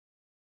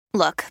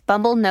Look,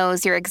 Bumble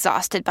knows you're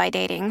exhausted by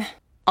dating.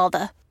 All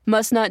the,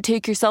 must not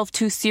take yourself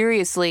too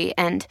seriously,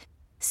 and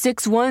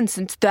 6'1"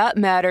 since that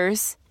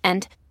matters.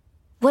 And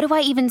what do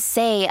I even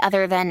say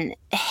other than,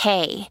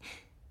 hey?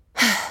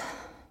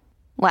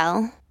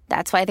 Well,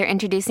 that's why they're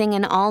introducing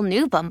an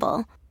all-new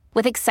Bumble,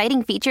 with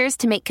exciting features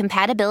to make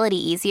compatibility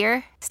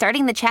easier,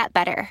 starting the chat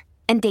better,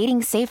 and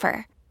dating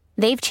safer.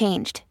 They've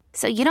changed,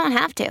 so you don't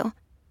have to.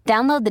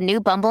 Download the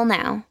new Bumble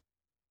now.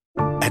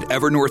 At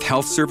Evernorth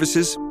Health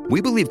Services, we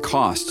believe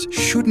costs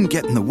shouldn't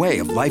get in the way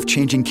of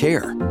life-changing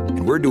care,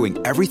 and we're doing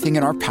everything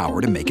in our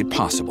power to make it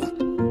possible.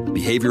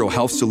 Behavioral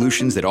health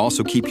solutions that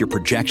also keep your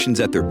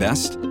projections at their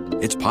best?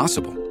 It's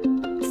possible.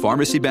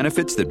 Pharmacy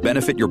benefits that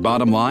benefit your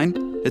bottom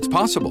line? It's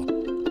possible.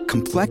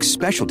 Complex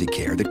specialty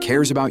care that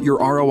cares about your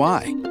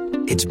ROI?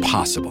 It's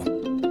possible.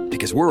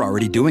 Because we're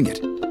already doing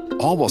it.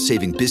 All while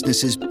saving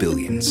businesses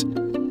billions.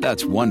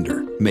 That's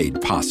Wonder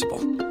made possible.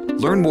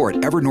 Learn more at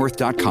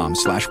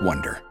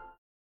evernorth.com/wonder.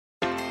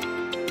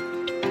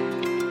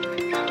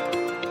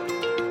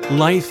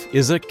 Life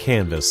is a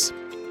canvas.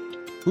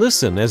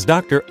 Listen as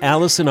Dr.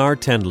 Allison R.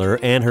 Tendler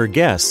and her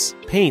guests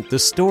paint the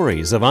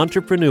stories of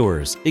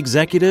entrepreneurs,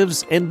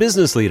 executives, and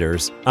business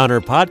leaders on her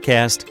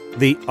podcast,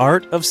 The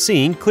Art of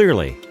Seeing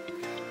Clearly.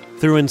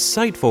 Through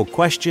insightful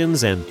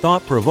questions and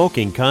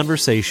thought-provoking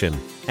conversation,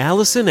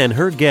 Allison and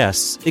her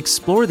guests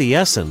explore the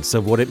essence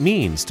of what it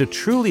means to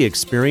truly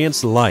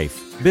experience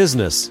life,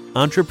 business,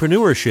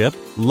 entrepreneurship,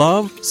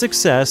 love,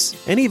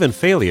 success, and even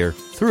failure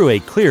through a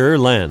clearer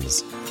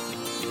lens.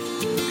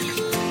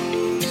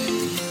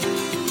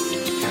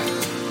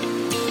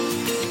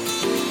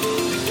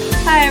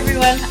 Hi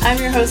everyone,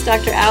 I'm your host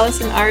Dr.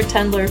 Allison R.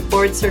 Tendler,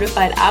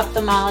 board-certified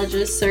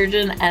ophthalmologist,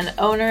 surgeon, and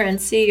owner and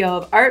CEO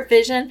of Art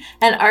Vision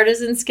and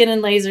Artisan Skin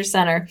and Laser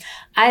Center.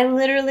 I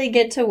literally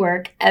get to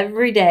work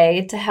every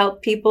day to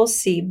help people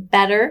see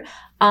better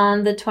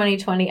on the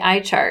 20/20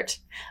 eye chart.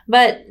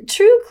 But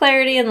true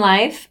clarity in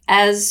life,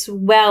 as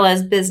well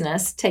as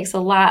business, takes a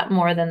lot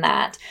more than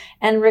that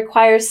and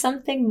requires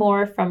something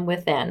more from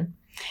within.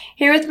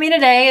 Here with me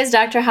today is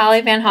Dr. Holly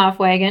van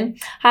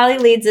Hofwegen. Holly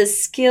leads a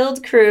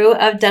skilled crew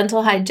of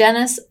dental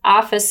hygienists,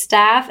 office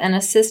staff, and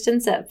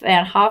assistants at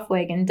Van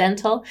Hofwegen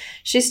Dental.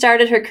 She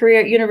started her career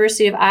at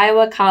University of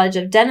Iowa College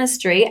of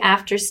Dentistry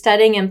after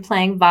studying and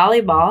playing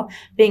volleyball,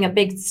 being a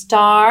big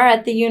star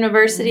at the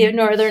University of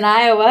Northern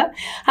Iowa.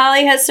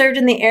 Holly has served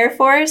in the Air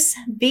Force,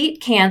 beat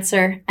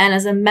cancer, and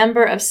is a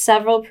member of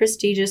several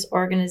prestigious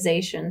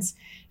organizations.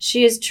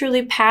 She is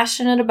truly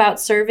passionate about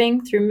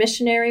serving through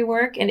missionary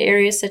work in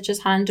areas such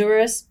as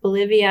Honduras,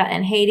 Bolivia,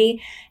 and Haiti.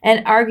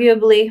 And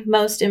arguably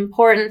most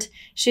important,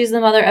 she's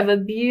the mother of a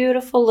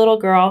beautiful little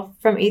girl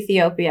from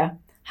Ethiopia.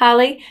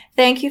 Holly,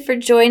 thank you for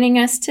joining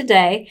us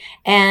today.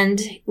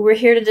 And we're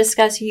here to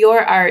discuss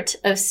your art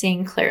of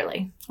seeing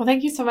clearly. Well,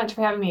 thank you so much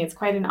for having me. It's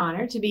quite an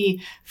honor to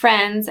be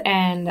friends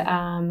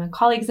and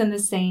colleagues in the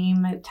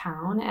same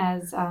town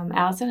as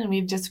Allison, and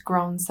we've just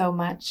grown so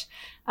much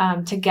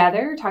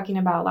together, talking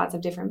about lots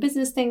of different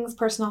business things,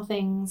 personal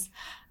things.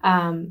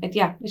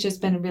 It's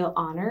just been a real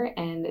honor,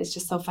 and it's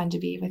just so fun to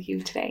be with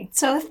you today.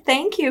 So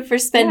thank you for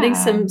spending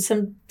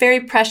some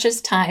very precious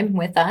time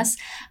with us.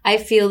 I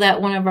feel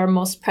that one of our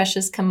most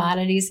precious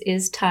commodities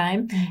is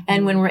time,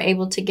 and when we're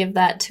able to give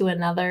that to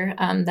another,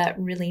 that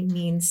really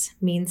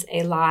means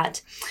a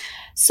lot.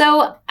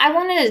 So I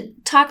want to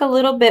talk a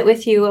little bit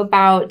with you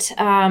about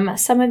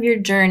some of your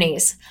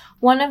journeys.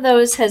 One of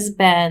those has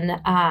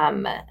been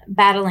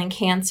battling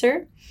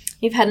cancer.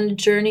 You've had a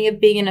journey of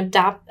being an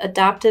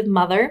adoptive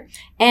mother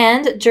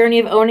and a journey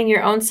of owning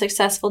your own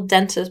successful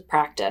dentist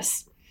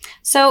practice.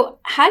 So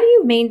how do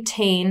you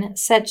maintain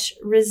such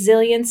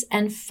resilience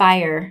and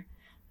fire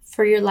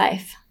for your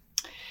life?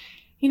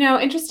 You know,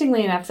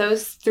 interestingly enough,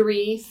 those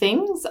three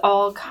things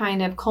all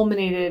kind of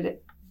culminated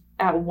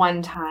at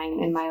one time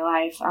in my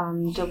life.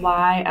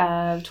 July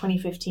of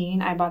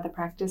 2015, I bought the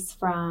practice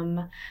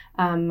from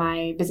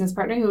my business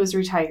partner who was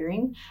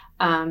retiring.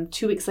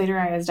 2 weeks later,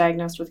 I was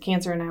diagnosed with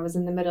cancer, and I was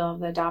in the middle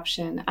of the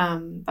adoption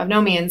of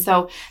Nomi. And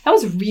so that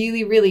was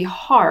really, really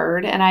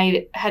hard. And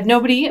I had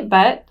nobody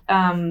but,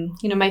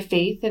 my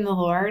faith in the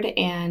Lord.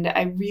 And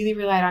I really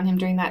relied on him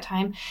during that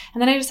time.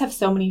 And then I just have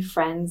so many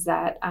friends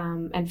that,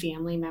 and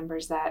family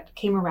members that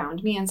came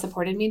around me and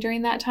supported me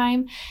during that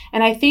time.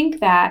 And I think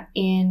that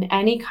in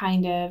any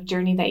kind of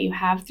journey that you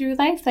have through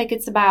life, like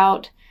it's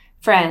about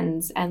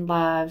friends and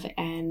love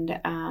and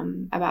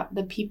about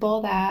the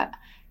people that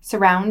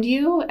surround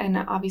you, and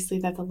obviously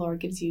that the Lord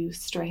gives you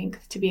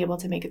strength to be able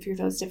to make it through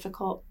those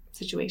difficult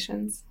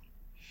situations.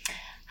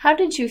 How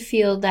did you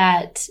feel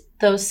that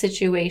those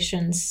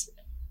situations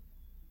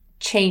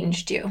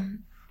changed you?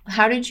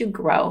 How did you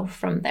grow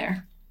from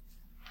there?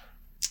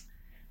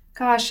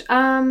 Gosh,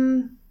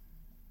 well,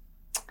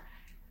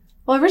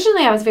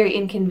 originally I was very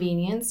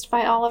inconvenienced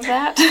by all of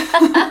that.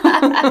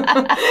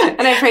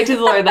 And I prayed to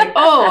the Lord like,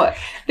 oh,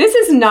 this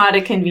is not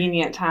a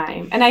convenient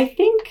time. And I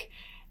think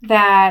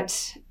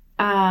that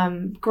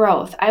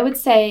growth, I would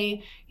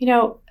say,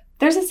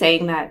 there's a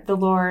saying that the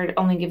Lord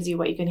only gives you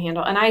what you can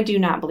handle. And I do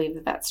not believe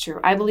that that's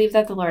true. I believe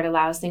that the Lord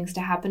allows things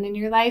to happen in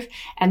your life,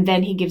 and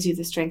then he gives you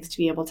the strength to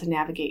be able to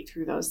navigate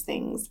through those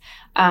things.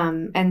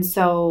 And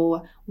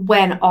so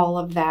when all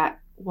of that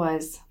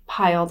was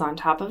piled on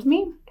top of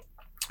me,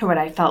 or what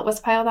I felt was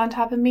piled on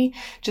top of me,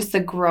 just the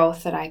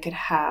growth that I could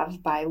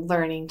have by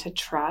learning to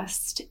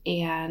trust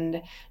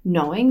and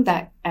knowing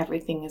that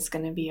everything is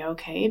going to be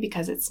okay,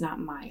 because it's not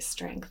my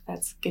strength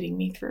that's getting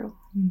me through.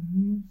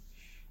 Mm-hmm.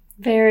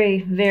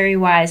 Very, very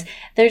wise.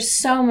 There's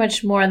so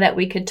much more that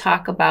we could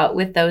talk about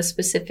with those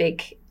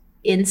specific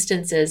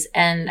instances.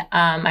 And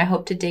I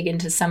hope to dig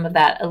into some of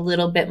that a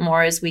little bit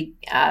more as we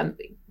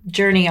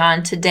journey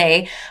on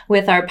today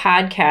with our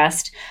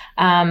podcast.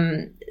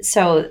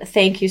 So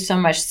thank you so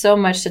much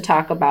to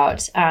talk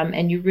about.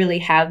 And you really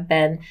have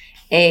been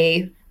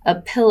a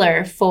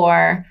pillar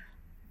for,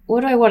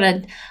 I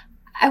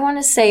want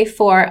to say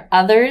for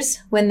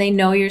others when they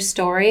know your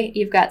story.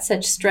 You've got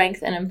such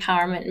strength and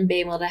empowerment and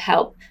being able to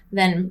help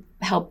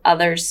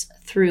others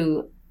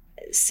through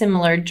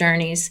similar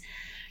journeys.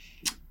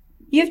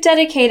 You've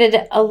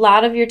dedicated a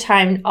lot of your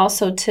time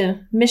also to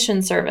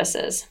mission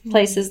services,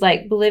 places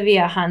like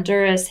Bolivia,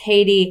 Honduras,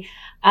 Haiti,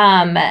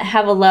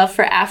 have a love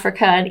for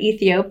Africa and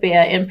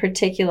Ethiopia in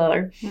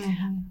particular.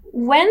 Mm-hmm.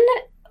 When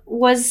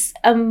was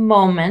a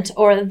moment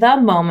or the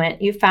moment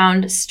you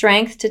found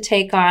strength to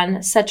take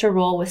on such a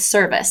role with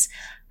service?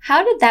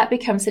 How did that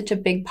become such a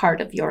big part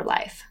of your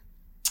life?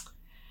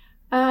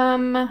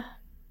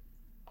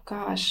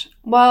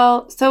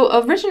 Well,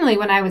 so originally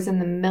when I was in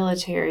the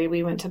military,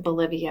 we went to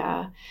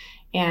Bolivia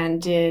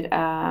and did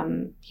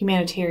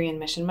humanitarian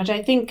mission, which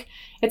I think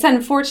it's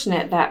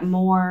unfortunate that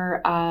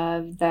more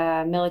of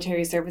the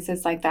military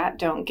services like that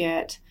don't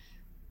get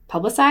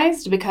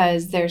publicized,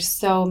 because there's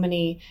so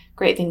many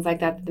great things like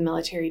that the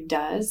military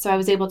does. So I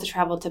was able to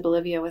travel to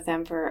Bolivia with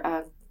them for,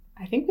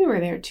 I think we were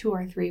there 2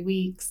 or 3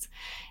 weeks,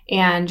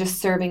 and just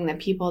serving the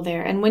people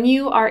there. And when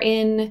you are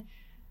in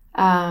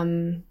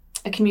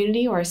a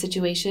community or a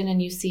situation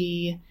and you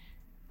see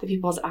the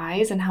people's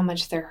eyes and how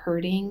much they're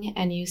hurting,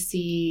 and you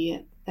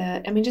see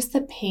just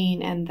the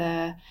pain and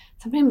the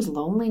sometimes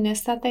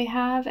loneliness that they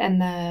have, and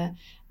the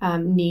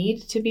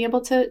need to be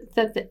able to,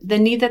 the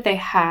need that they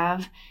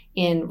have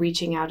in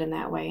reaching out in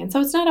that way. And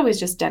so it's not always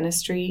just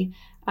dentistry.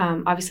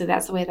 Obviously,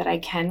 that's the way that I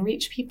can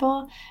reach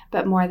people,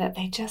 but more that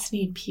they just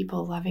need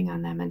people loving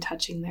on them and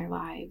touching their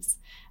lives.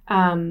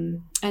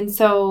 And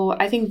so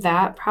I think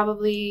that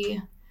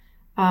probably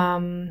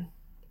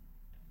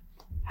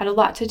had a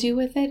lot to do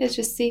with it, is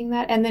just seeing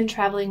that. And then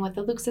traveling with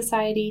the Luke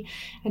Society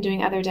and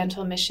doing other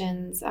dental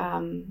missions.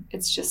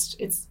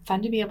 It's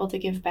fun to be able to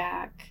give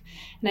back.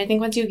 And I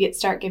think once you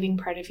start giving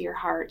part of your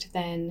heart,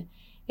 then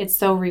it's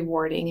so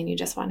rewarding and you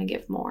just want to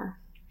give more.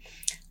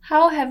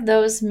 How have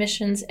those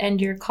missions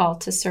and your call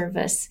to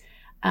service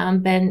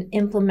been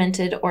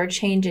implemented or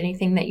change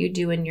anything that you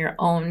do in your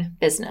own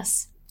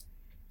business?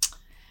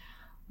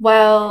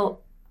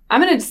 Well, I'm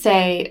going to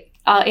say,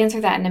 I'll answer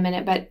that in a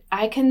minute, but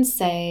I can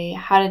say,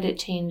 how did it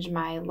change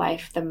my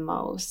life the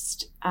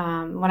most?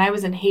 When I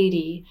was in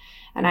Haiti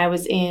and I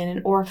was in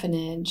an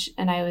orphanage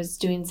and I was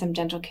doing some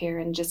dental care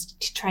and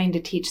just trying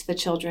to teach the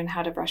children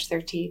how to brush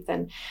their teeth.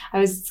 And I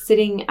was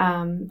sitting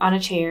on a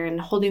chair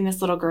and holding this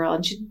little girl,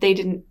 and they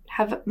didn't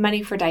have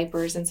money for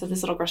diapers. And so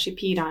this little girl, she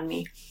peed on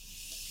me.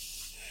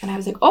 And I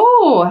was like,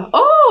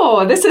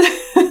 oh, this is,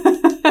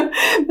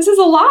 this is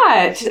a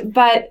lot.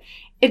 But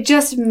it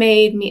just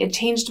it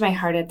changed my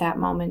heart at that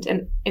moment.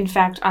 And in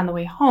fact, on the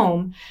way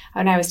home,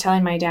 when I was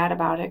telling my dad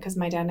about it, because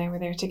my dad and I were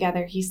there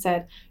together, he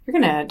said, "You're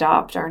going to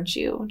adopt, aren't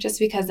you?" Just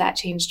because that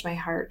changed my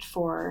heart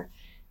for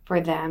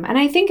them. And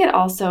I think it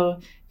also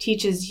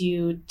teaches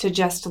you to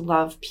just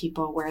love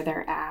people where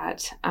they're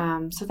at.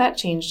 So that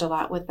changed a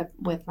lot with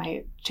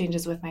my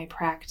changes with my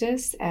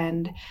practice,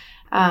 and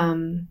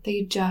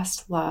they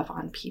just love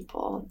on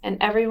people. And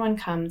everyone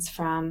comes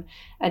from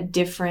a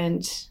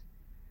different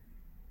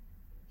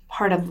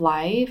part of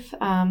life.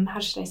 How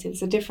should I say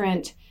this?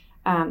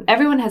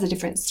 Everyone has a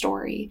different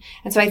story.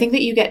 And so I think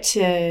that you get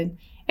to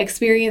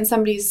experience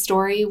somebody's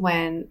story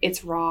when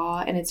it's raw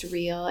and it's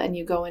real, and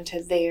you go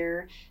into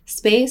their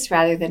space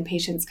rather than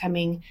patients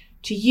coming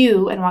to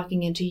you and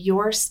walking into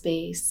your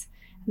space.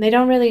 And they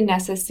don't really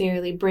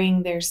necessarily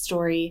bring their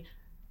story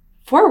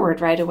forward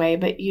right away,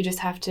 but you just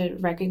have to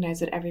recognize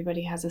that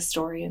everybody has a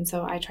story. And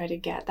so I try to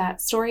get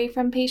that story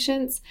from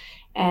patients,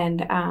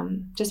 and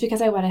just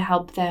because I want to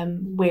help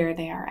them where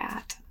they are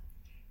at.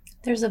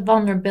 There's a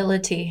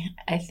vulnerability,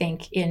 I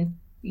think, in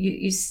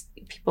you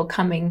people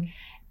coming,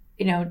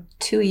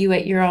 to you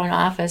at your own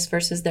office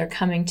versus they're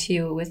coming to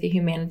you with a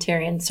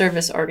humanitarian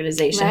service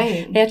organization.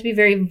 Right. They have to be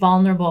very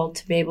vulnerable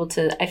to be able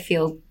to, I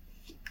feel,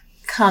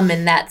 come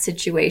in that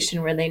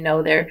situation where they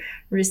know they're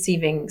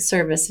receiving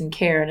service and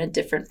care in a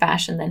different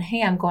fashion than,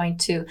 hey, I'm going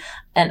to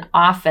an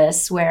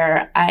office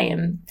where I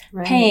am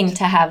paying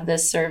to have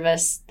this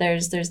service.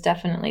 There's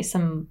definitely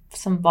some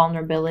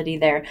vulnerability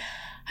there.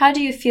 How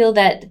do you feel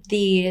that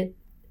the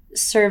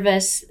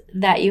service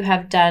that you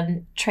have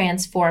done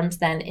transforms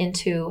then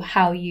into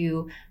how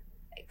you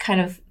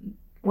kind of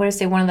what do I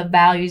say, one of the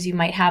values you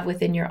might have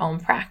within your own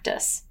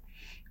practice?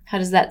 How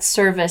does that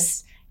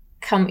service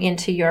come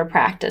into your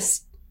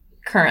practice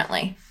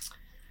currently?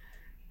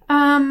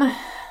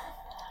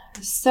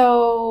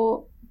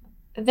 So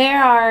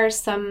there are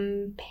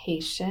some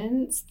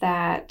patients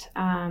that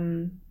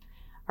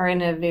are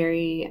in a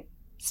very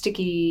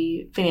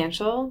sticky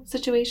financial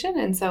situation.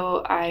 And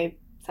so I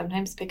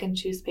sometimes pick and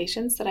choose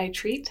patients that I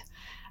treat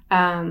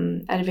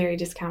at a very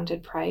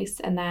discounted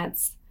price. And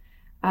that's,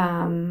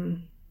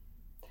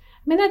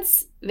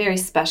 that's very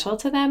special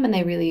to them, and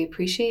they really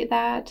appreciate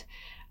that.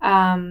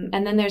 And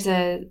then there's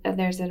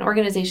an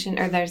organization,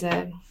 or there's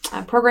a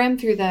program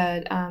through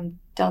the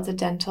Delta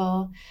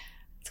Dental.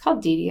 It's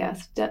called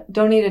DDS,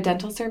 Donated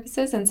Dental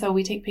Services. And so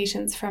we take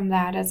patients from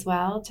that as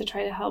well to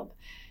try to help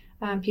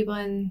people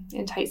in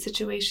tight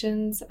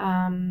situations.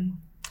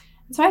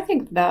 So I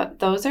think that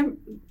those are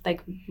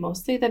like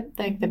mostly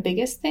the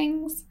biggest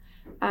things.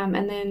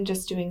 And then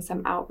just doing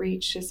some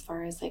outreach as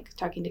far as like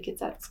talking to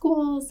kids at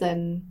schools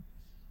and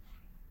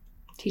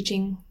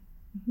teaching.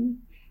 Mm-hmm.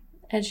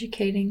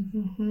 Educating.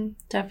 Mm-hmm.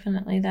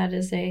 Definitely. That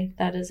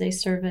is a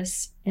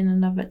service in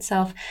and of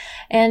itself.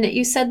 And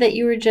you said that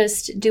you were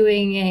just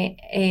doing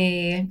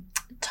a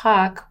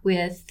talk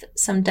with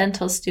some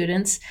dental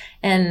students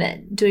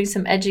and doing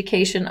some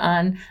education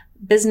on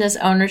business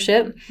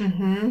ownership.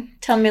 Mm-hmm.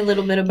 Tell me a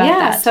little bit about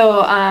that.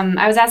 So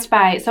I was asked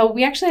so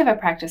we actually have a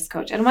practice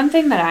coach. And one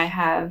thing that I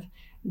have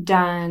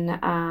done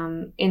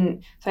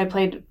so I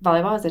played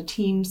volleyball as a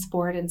team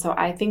sport. And so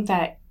I think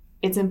that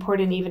it's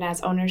important even as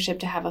ownership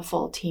to have a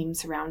full team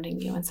surrounding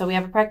you. And so we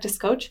have a practice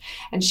coach,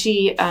 and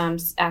she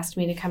asked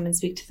me to come and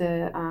speak to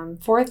the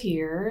fourth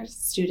year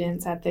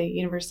students at the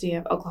University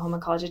of Oklahoma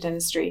College of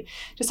Dentistry,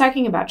 just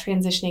talking about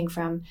transitioning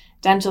from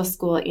dental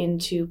school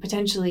into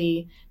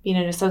potentially being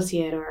an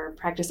associate or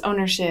practice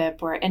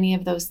ownership or any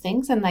of those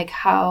things, and like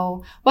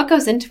what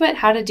goes into it,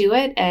 how to do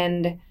it,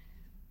 and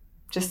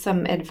just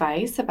some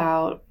advice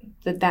about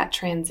that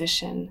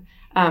transition.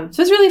 So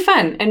it's really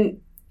fun.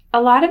 And a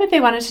lot of it they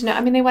wanted to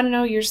know, they want to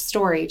know your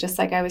story, just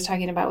like I was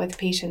talking about with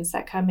patients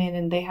that come in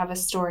and they have a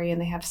story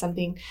and they have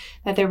something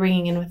that they're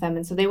bringing in with them.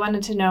 And so they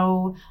wanted to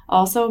know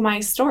also my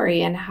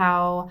story and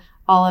how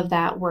all of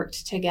that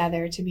worked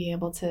together to be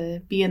able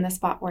to be in the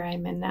spot where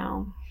I'm in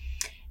now.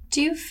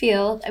 Do you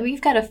feel,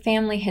 you've got a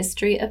family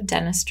history of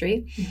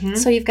dentistry, mm-hmm.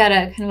 so you've got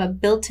a kind of a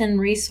built-in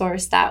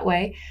resource that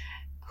way.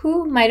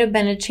 Who might have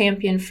been a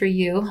champion for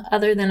you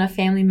other than a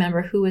family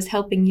member who was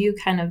helping you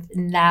kind of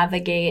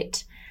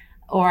navigate,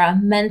 or a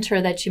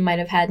mentor that you might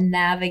have had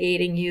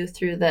navigating you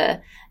through the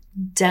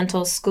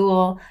dental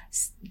school,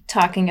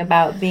 talking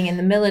about being in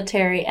the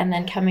military and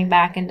then coming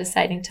back and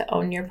deciding to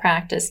own your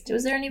practice?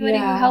 Was there anybody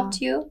who helped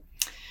you?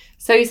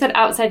 So you said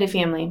outside of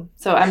family.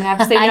 So I'm going to have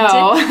to say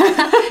no.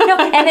 No,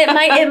 and it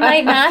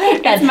might not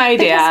have been. It's my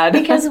dad.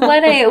 Because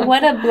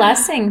what a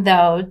blessing,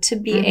 though, to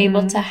be mm-hmm.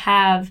 able to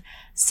have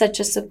such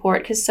a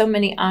support, because so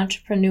many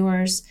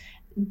entrepreneurs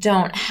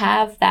don't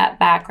have that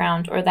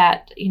background or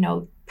that,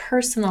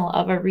 personal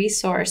of a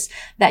resource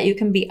that you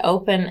can be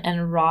open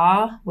and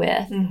raw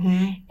with,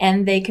 mm-hmm.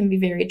 and they can be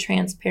very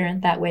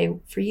transparent that way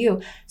for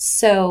you.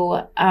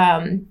 So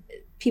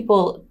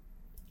people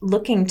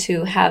looking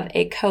to have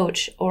a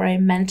coach or a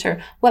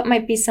mentor, what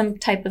might be some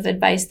type of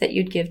advice that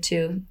you'd give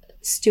to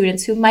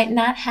students who might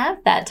not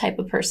have that type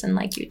of person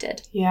like you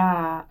did?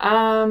 Yeah.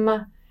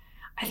 I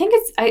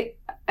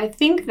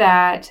think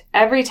that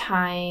every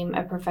time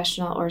a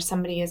professional or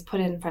somebody is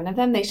put in front of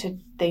them, they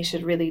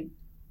should really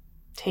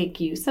take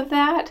use of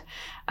that.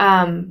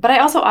 But I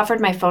also offered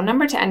my phone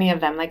number to any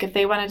of them. Like if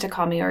they wanted to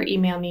call me or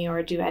email me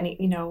or do any,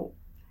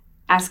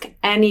 ask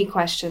any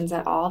questions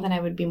at all, then I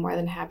would be more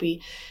than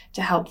happy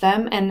to help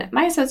them. And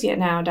my associate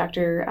now,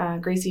 Dr.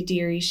 Gracie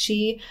Deary,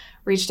 she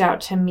reached out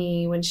to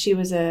me when she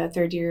was a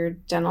third-year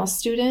dental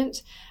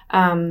student,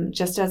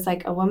 just as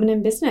like a woman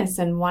in business,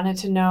 and wanted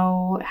to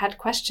know, had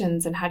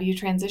questions, and how do you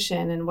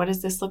transition, and what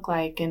does this look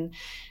like, and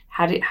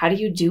how do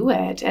you do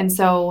it? And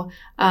so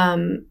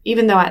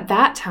even though at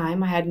that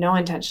time I had no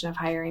intention of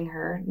hiring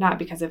her, not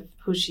because of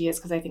who she is,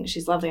 because I think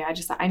she's lovely,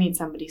 I need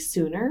somebody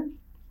sooner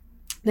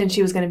than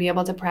she was going to be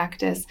able to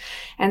practice.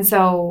 And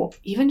so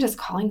even just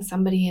calling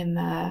somebody in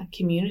the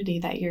community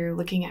that you're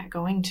looking at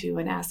going to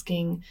and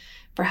asking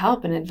for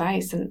help and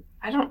advice, and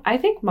I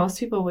think most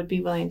people would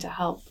be willing to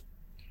help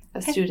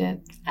a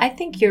student. I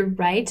think you're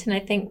right, and I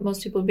think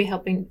most people would be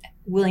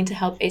willing to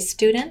help a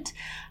student.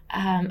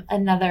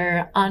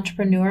 Another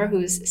entrepreneur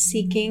who's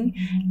seeking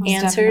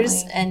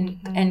answers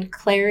and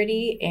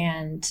clarity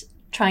and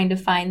trying to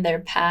find their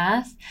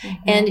path.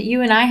 Mm-hmm. And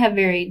you and I have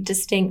very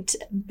distinct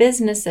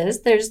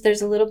businesses.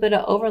 There's a little bit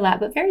of overlap,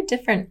 but very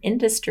different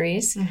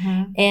industries.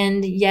 Mm-hmm.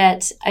 And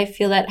yet I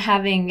feel that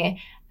having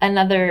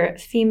another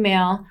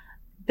female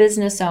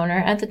business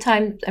owner at the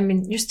time,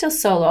 you're still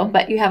solo,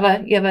 but you have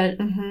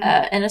mm-hmm.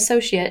 An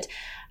associate,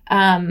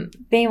 being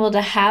able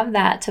to have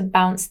that to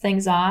bounce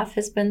things off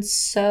has been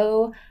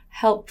so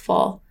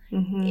helpful.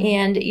 Mm-hmm.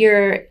 And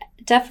your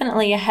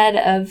definitely ahead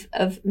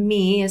of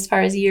me as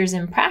far as years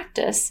in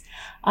practice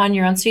on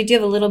your own. So you do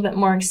have a little bit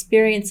more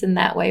experience in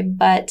that way.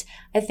 But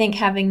I think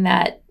having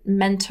that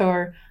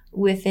mentor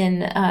within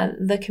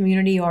the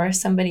community or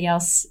somebody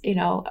else,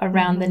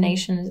 around the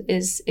nation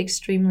is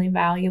extremely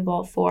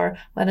valuable for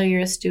whether you're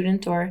a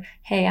student or,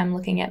 hey, I'm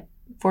looking at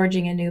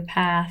forging a new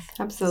path.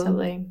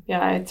 Absolutely. So,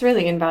 yeah, it's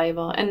really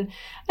invaluable. And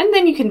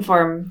then you can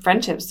form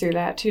friendships through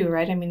that too,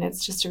 right? I mean,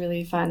 it's just a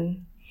really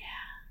fun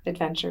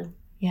adventure.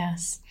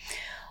 Yes.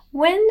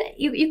 When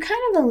you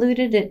kind of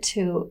alluded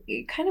to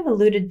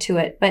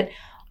it, but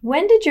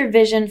when did your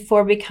vision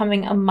for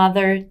becoming a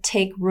mother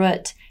take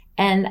root,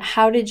 and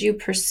how did you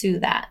pursue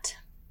that?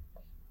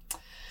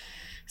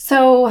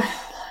 So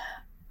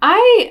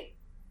I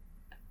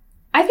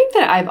think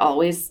that I've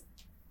always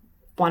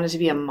wanted to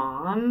be a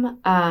mom.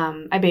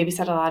 I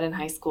babysat a lot in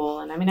high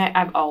school, and I mean,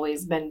 I've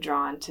always been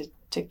drawn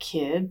to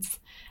kids.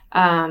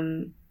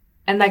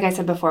 And like I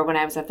said before, when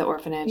I was at the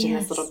orphanage, and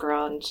this little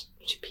girl, and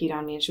she peed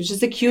on me, and she was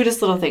just the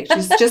cutest little thing.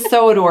 She's just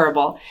so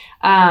adorable.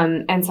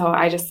 And so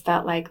I just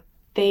felt like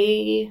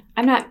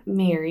I'm not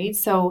married,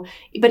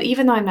 but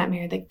even though I'm not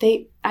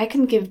married, I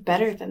can give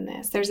better than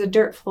this. There's a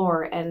dirt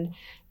floor and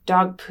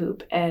dog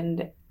poop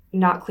and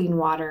not clean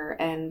water.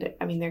 And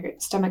I mean, their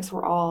stomachs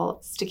were all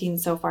sticking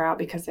so far out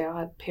because they all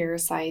had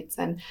parasites.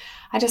 And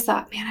I just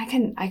thought,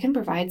 man, I can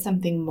provide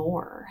something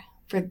more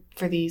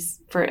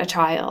for a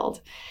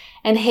child.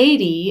 And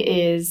Haiti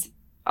is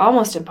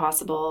almost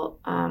impossible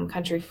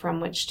country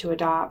from which to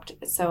adopt.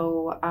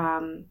 So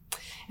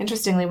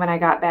interestingly, when I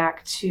got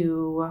back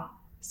to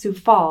Sioux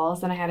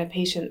Falls, and I had a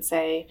patient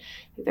say,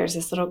 there's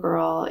this little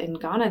girl in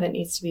Ghana that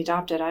needs to be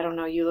adopted. I don't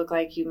know, you look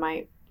like you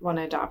might want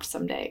to adopt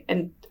someday.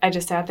 And I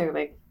just sat there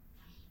like,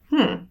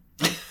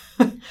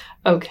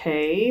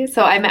 okay.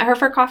 So I met her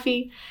for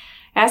coffee,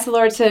 asked the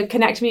Lord to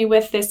connect me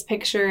with this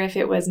picture if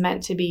it was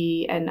meant to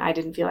be, and I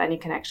didn't feel any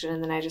connection.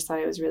 And then I just thought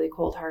it was really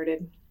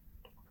cold-hearted.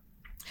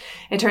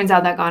 It turns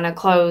out that Ghana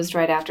closed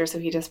right after, so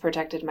he just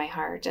protected my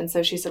heart. And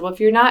so she said, well,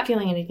 if you're not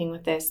feeling anything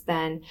with this,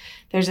 then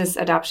there's this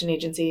adoption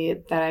agency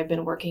that I've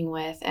been working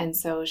with. And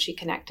so she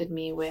connected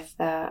me with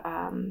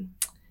the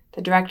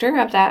director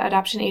of that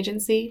adoption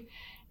agency.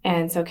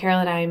 And so Carol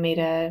and I made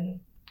a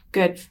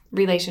good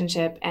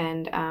relationship,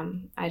 and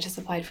I just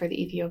applied for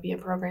the Ethiopia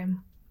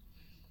program.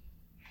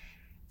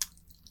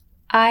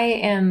 I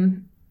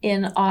am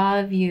in awe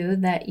of you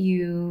that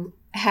you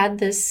had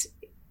this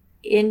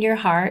in your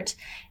heart.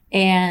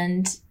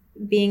 And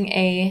being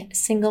a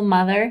single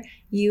mother,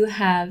 you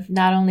have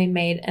not only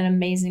made an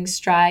amazing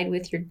stride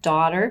with your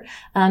daughter,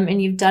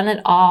 and you've done it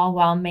all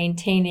while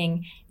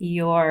maintaining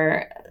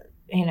your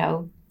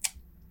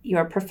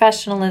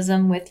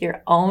professionalism with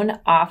your own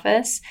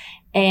office.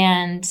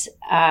 And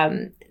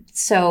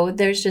so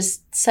there's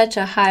just such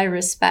a high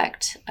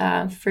respect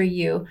for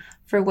you,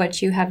 for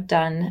what you have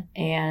done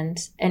and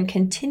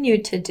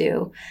continue to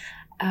do.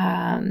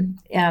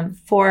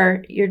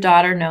 For your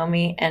daughter,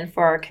 Nomi, and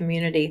for our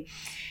community.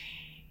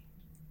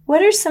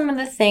 What are some of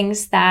the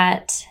things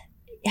that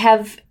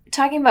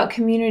talking about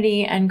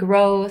community and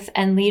growth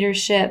and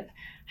leadership,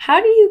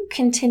 how do you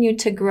continue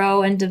to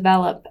grow and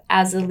develop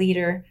as a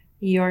leader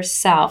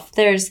yourself?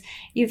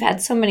 You've had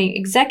so many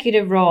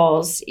executive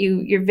roles,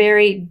 you're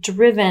very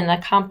driven,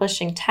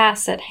 accomplishing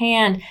tasks at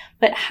hand,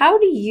 but how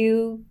do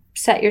you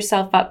set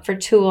yourself up for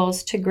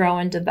tools to grow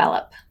and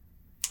develop?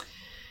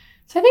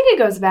 So I think it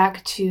goes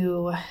back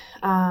to,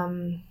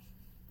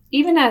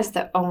 even as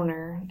the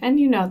owner, and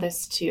you know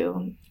this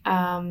too,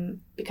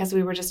 because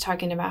we were just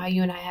talking about how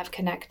you and I have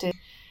connected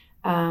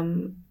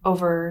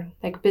over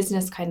like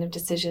business kind of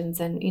decisions.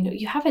 And,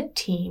 you have a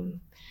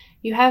team.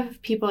 You have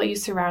people, you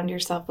surround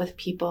yourself with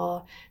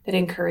people that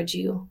encourage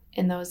you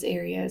in those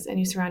areas, and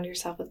you surround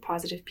yourself with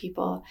positive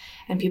people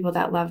and people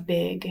that love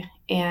big.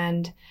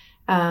 And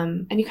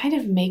you kind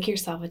of make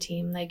yourself a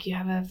team. Like you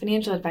have a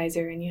financial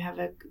advisor, and you have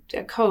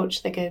a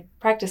coach, like a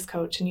practice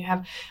coach, and you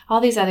have all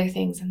these other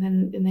things. And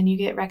then you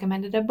get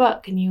recommended a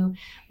book, and you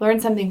learn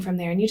something from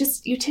there. And you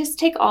just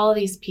take all of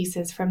these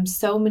pieces from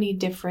so many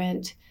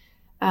different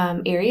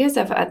areas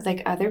of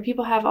like other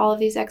people have all of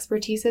these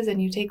expertises,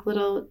 and you take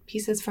little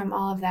pieces from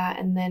all of that.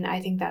 And then I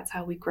think that's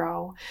how we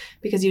grow,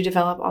 because you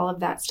develop all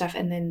of that stuff,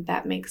 and then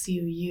that makes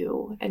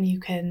you, and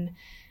you can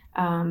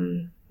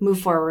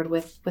move forward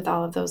with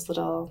all of those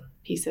little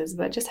pieces.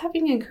 But just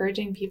having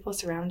encouraging people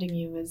surrounding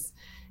you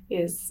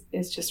is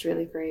just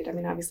really great. I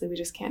mean, obviously we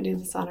just can't do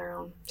this on our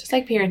own. Just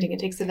like parenting, it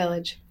takes a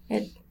village.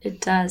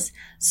 It does.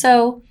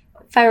 So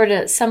if I were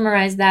to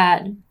summarize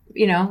that,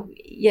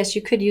 yes,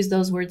 you could use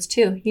those words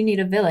too. You need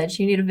a village.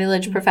 You need a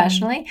village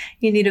professionally.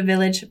 You need a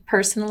village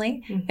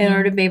personally in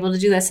order to be able to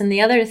do this. And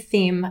the other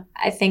theme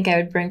I think I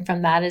would bring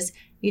from that is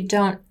you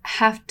don't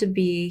have to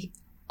be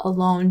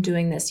alone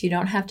doing this. You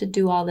don't have to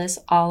do all this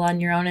all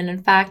on your own. And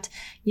in fact,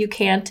 you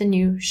can't and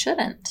you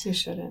shouldn't. You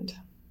shouldn't.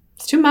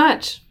 It's too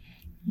much.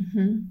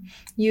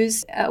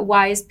 Use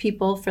wise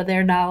people for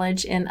their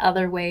knowledge in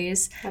other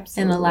ways.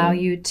 Absolutely. And allow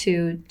you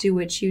to do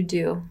what you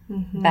do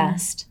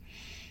best.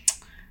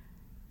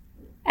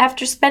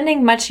 After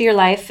spending much of your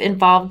life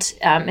involved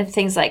in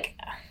things like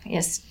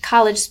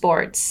college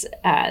sports,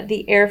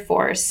 the Air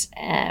Force,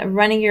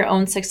 running your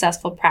own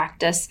successful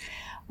practice,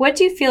 what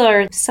do you feel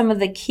are some of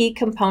the key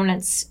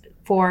components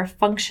for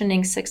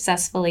functioning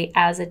successfully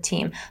as a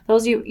team?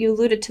 Those you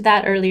alluded to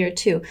that earlier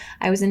too.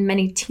 I was in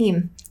many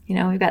team.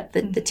 We've got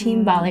the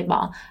team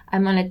volleyball.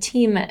 I'm on a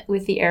team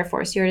with the Air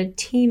Force. You're at a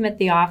team at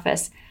the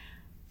office.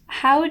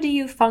 How do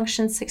you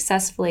function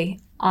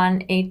successfully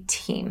on a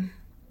team?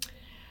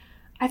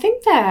 I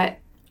think that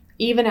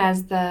even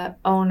as the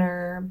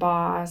owner,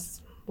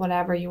 boss,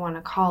 whatever you want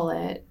to call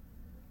it,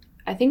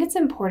 I think it's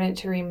important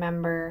to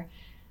remember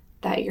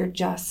that you're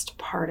just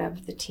part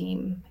of the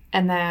team,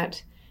 and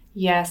that,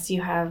 yes,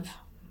 you have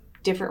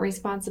different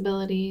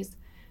responsibilities,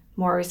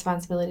 more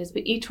responsibilities,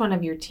 but each one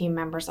of your team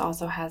members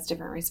also has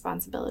different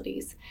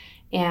responsibilities.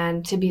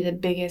 And to be the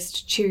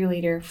biggest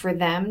cheerleader for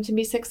them to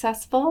be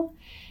successful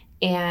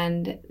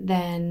and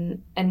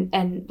then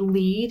and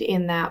lead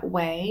in that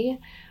way,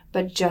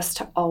 but just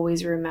to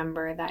always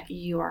remember that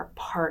you are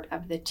part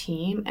of the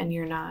team and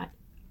you're not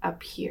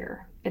up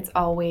here. It's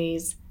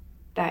always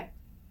that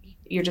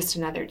you're just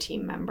another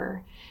team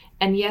member.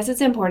 And yes, it's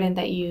important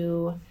that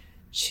you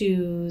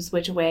choose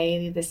which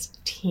way this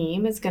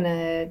team is going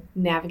to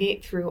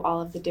navigate through all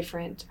of the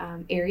different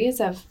areas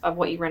of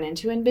what you run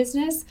into in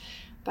business,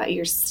 but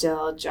you're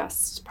still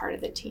just part of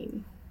the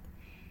team.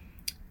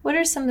 What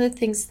are some of the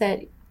things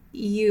that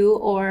you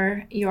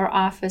or your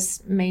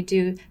office may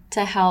do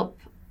to help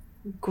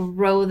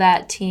grow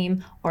that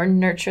team or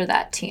nurture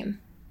that team?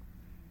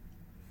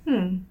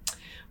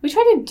 We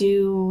try to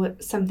do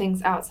some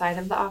things outside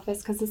of the office,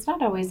 because it's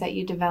not always that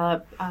you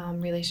develop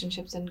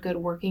relationships and good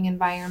working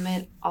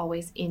environment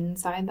always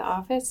inside the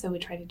office. So we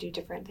try to do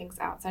different things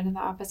outside of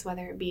the office,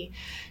 whether it be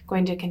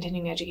going to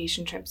continuing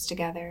education trips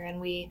together. And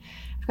we've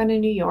gone to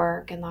New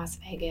York and Las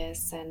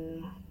Vegas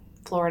and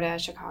Florida,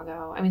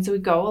 Chicago. So we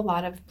go a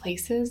lot of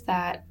places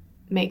that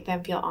make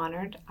them feel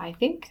honored, I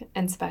think,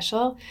 and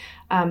special,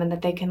 and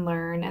that they can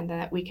learn and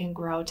that we can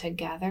grow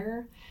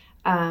together.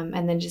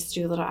 And then just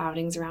do little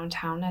outings around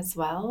town as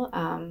well,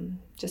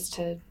 just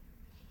to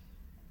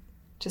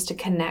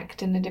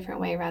connect in a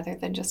different way rather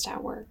than just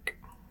at work.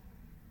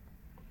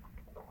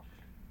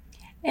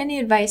 Any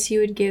advice you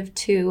would give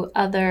to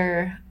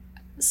other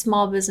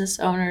small business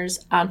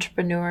owners,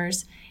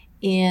 entrepreneurs,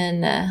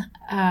 in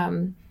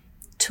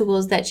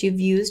tools that you've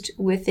used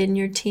within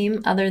your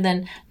team other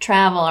than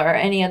travel or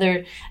any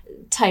other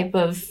type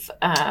of...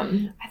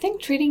 I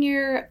think treating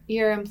your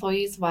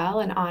employees well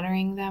and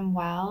honoring them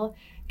well.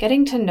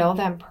 Getting to know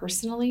them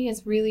personally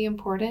is really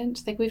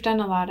important. Like, we've done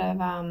a lot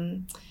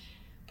of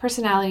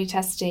personality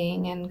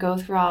testing and go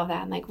through all of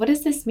that. And what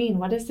does this mean?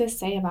 What does this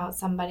say about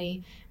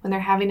somebody when they're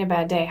having a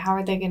bad day? How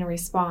are they going to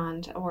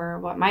respond? Or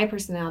what my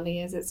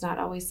personality is, it's not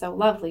always so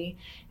lovely.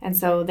 And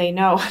so they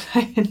know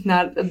I'm in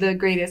not the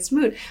greatest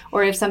mood.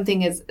 Or if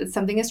something is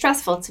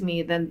stressful to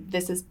me, then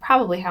this is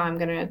probably how I'm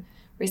going to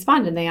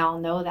respond. And they all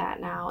know that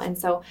now. And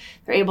so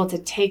they're able to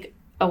take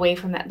away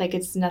from that.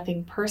 It's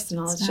nothing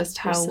personal. It's just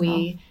personal. How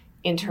we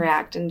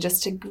interact, and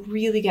just to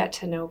really get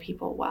to know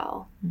people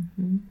well.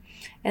 Mm-hmm.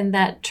 And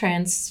that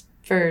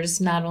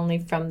transfers not only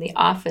from the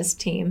office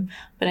team,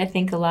 but I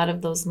think a lot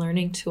of those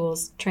learning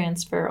tools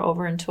transfer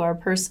over into our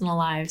personal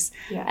lives.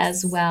 Yes.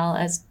 As well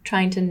as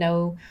trying to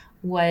know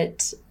when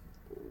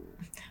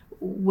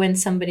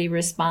somebody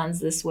responds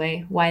this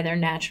way, why they're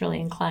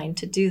naturally inclined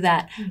to do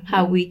that,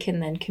 how we can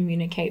then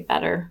communicate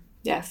better.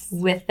 Yes,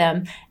 with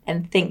them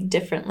and think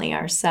differently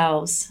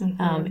ourselves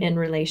in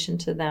relation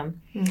to them.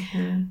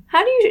 Mm-hmm.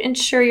 How do you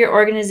ensure your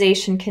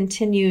organization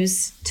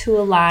continues to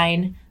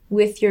align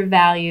with your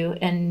value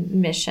and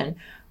mission?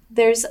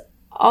 There's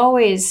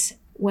always,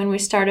 when we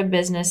start a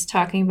business,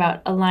 talking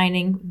about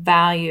aligning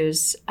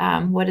values.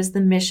 What is the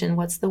mission?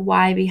 What's the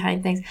why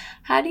behind things?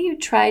 How do you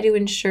try to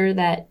ensure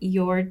that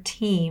your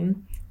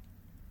team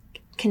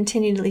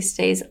continually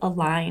stays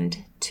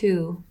aligned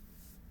to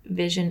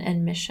vision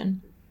and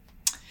mission?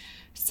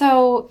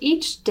 So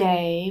each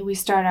day we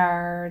start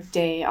our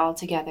day all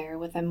together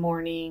with a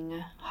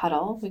morning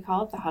huddle. We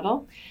call it the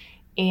huddle.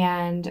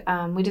 And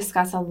we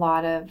discuss a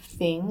lot of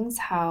things,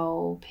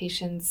 how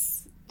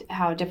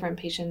different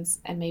patients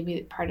and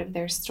maybe part of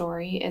their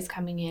story is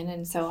coming in.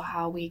 And so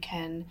how we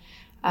can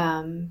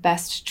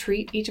best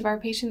treat each of our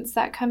patients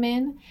that come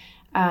in,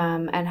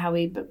 and how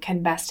we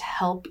can best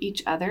help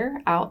each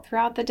other out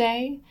throughout the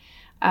day.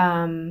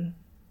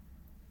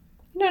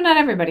 Not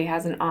everybody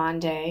has an on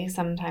day.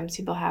 Sometimes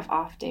people have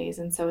off days.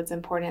 And so it's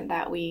important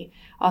that we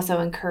also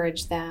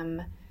encourage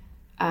them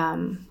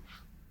on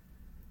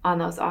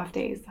those off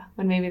days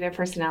when maybe their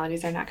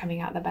personalities are not coming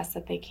out the best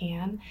that they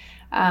can.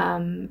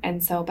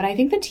 But I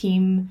think the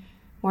team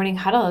morning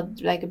huddle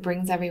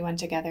brings everyone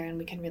together, and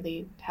we can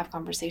really have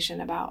conversation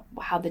about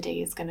how the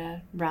day is going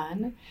to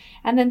run.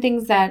 And then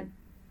things that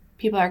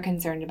people are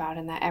concerned about,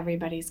 and that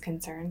everybody's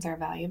concerns are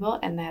valuable,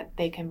 and that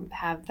they can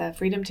have the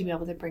freedom to be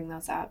able to bring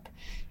those up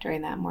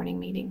during that morning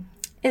meeting.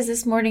 Is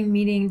this morning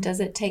meeting, does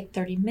it take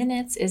 30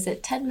 minutes? Is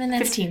it 10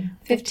 minutes?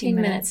 15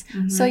 minutes.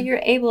 Mm-hmm. So you're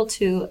able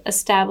to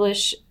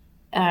establish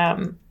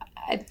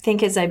I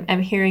think as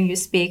I'm hearing you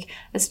speak,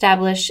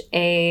 establish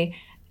a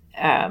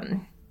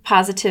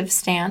positive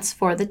stance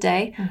for the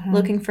day,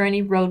 looking for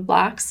any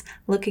roadblocks,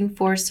 looking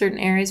for certain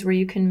areas where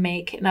you can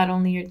make not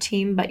only your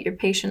team but your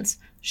patients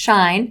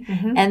shine,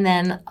 and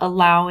then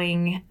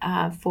allowing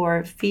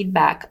for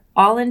feedback,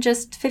 all in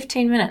just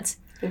 15 minutes.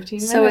 15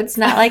 minutes. So it's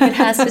not like it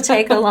has to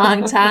take a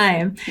long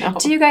time. No.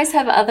 Do you guys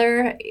have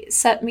other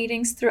set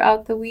meetings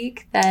throughout the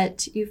week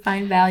that you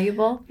find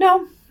valuable?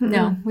 No.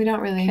 No. We don't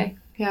really. Okay.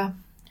 Yeah.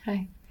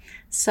 Okay.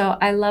 So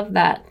I love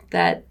that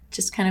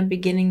just kind of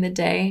beginning the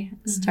day,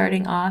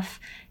 starting off,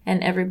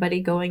 and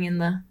everybody going in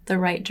the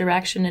right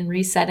direction and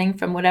resetting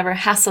from whatever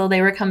hassle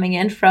they were coming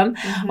in from,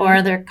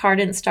 or their car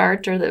didn't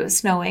start, or it was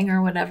snowing,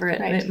 or whatever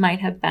it might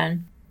have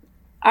been.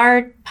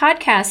 Our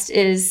podcast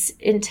is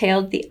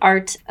entailed the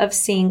art of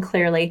seeing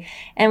clearly,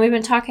 and we've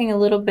been talking a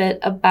little bit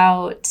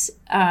about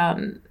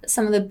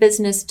some of the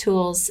business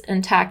tools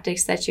and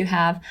tactics that you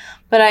have,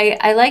 but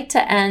I like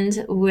to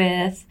end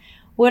with,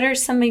 what are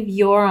some of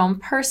your own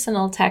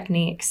personal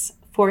techniques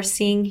for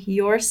seeing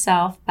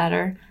yourself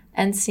better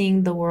and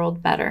seeing the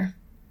world better?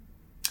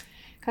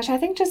 Gosh, I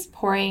think just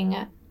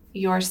pouring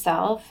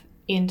yourself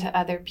into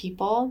other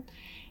people,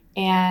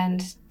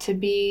 and to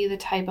be the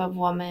type of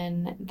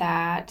woman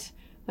that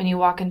when you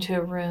walk into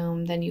a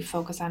room, then you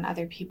focus on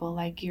other people.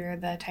 Like, you're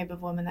the type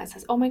of woman that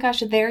says, oh my gosh,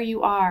 there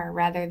you are,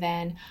 rather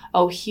than,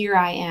 oh, here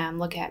I am,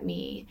 look at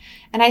me.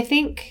 And I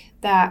think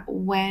that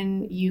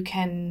when you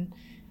can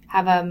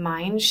have a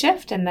mind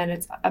shift, and then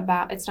it's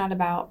not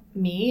about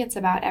me, it's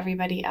about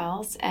everybody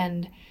else,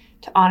 and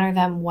to honor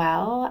them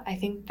well, I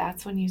think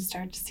that's when you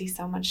start to see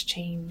so much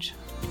change.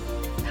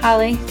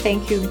 Holly,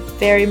 thank you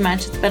very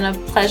much. It's been a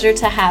pleasure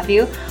to have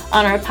you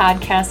on our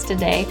podcast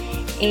today.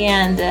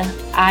 And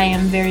I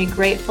am very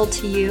grateful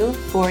to you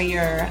for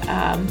your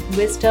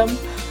wisdom,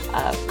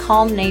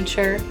 calm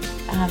nature,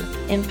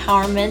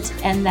 empowerment,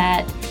 and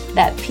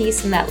that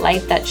peace and that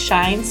light that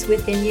shines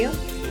within you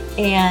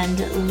and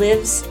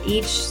lives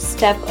each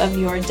step of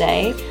your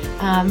day,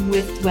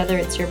 with whether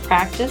it's your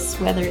practice,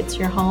 whether it's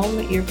your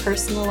home, your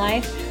personal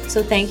life.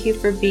 So thank you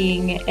for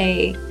being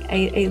a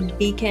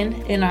beacon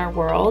in our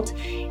world.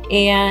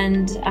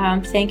 And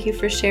thank you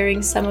for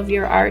sharing some of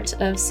your art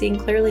of seeing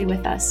clearly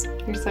with us.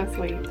 You're so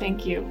sweet.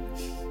 Thank you.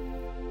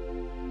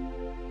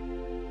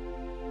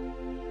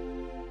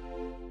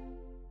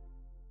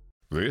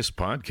 This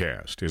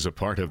podcast is a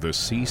part of the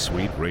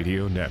C-Suite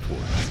Radio Network.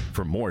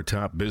 For more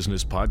top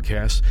business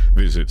podcasts,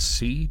 visit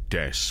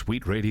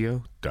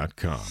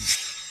c-suiteradio.com.